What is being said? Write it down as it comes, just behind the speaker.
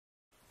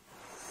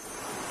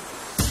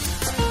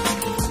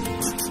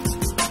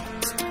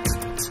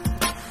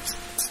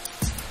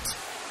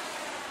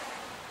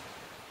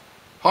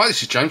Hi,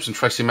 this is James from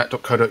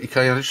tracymac.co.uk,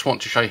 and I just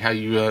want to show you how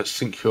you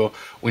sync your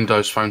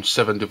Windows Phone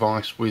 7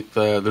 device with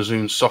the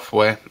Zune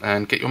software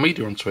and get your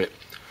media onto it.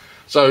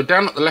 So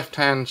down at the left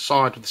hand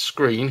side of the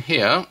screen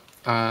here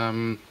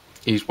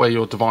is where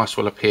your device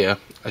will appear.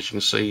 As you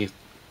can see,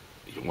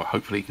 well,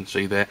 hopefully you can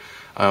see there,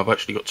 I've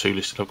actually got two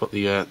listed. I've got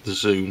the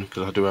Zune,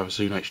 because I do have a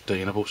Zune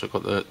HD, and I've also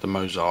got the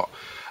Mozart,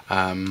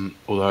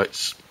 although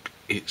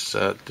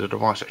the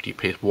device actually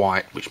appears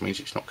white, which means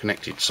it's not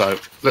connected. So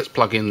let's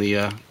plug in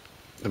the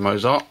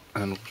Mozart,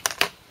 and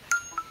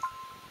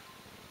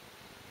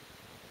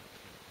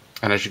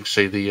as you can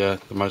see, the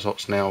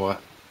Mozart's now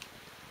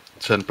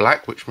turned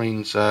black, which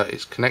means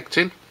it's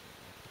connecting,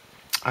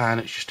 and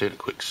it's just doing a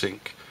quick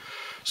sync.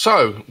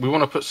 So we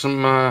want to put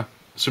some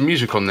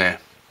music on there.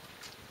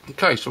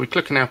 Okay, so we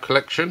click in our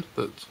collection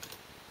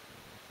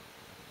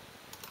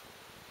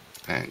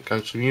and go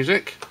to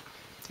music.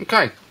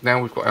 Okay, now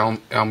we've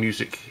got our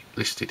music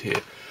listed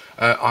here.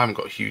 I haven't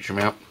got a huge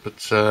amount, but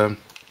so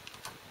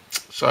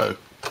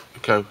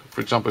okay,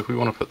 for example, if we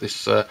want to put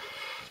this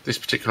this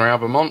particular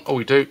album on, all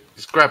we do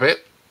is grab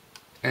it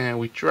and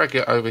we drag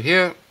it over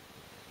here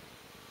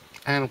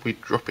and we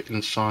drop it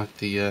inside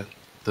the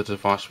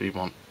device we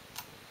want,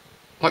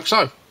 like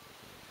so.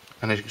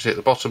 And as you can see at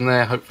the bottom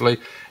there, hopefully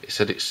it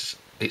said it's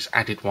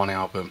added one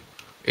album.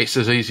 It's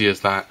as easy as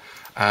that.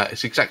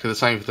 It's exactly the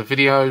same for the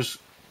videos.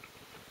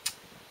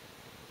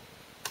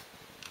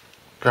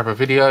 Grab a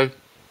video,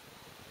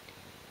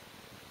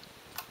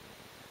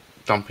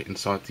 dump it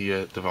inside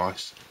the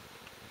device.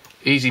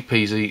 Easy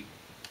peasy,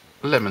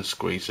 lemon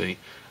squeezy.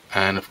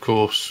 And of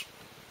course,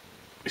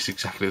 it's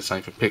exactly the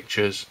same for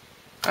pictures,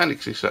 and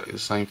it's exactly the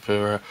same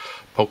for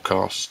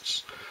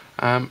podcasts.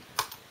 And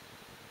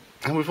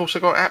we've also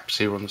got apps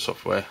here on the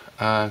software.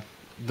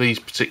 These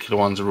particular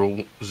ones are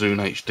all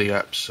Zune HD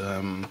apps,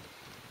 and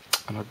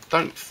I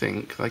don't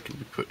think they can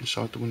be put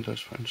inside the Windows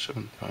Phone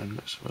 7 phone.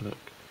 Let's have a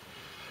look.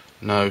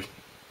 No.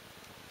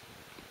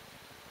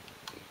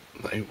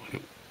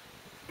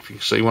 If you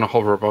see, when I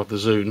hover above the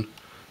Zune,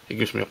 it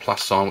gives me a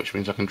plus sign, which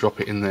means I can drop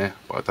it in there,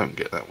 but I don't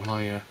get that when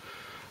I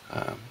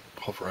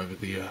hover over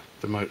the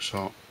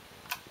Mozart.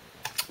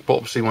 But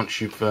obviously,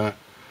 once you've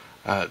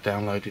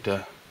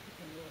downloaded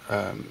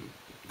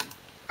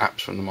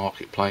apps from the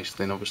marketplace,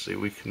 then obviously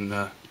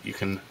you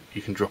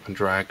can drop and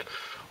drag.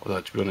 Although,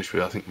 to be honest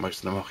with you, I think most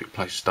of the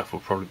marketplace stuff will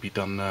probably be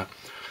done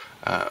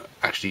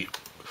actually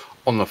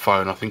on the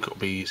phone. I think it'll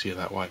be easier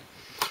that way.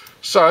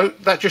 So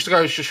that just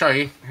goes to show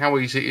you how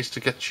easy it is to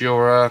get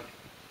your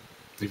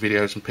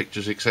videos and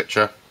pictures,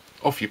 etc.,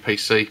 off your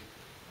PC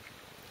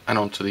and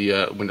onto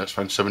the Windows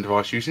Phone 7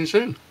 device using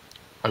Zune.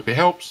 Hope it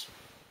helps.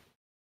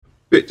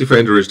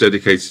 Bitdefender is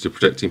dedicated to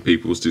protecting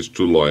people's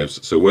digital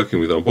lives, so working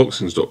with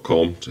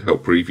Unboxings.com to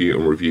help preview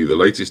and review the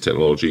latest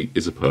technology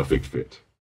is a perfect fit.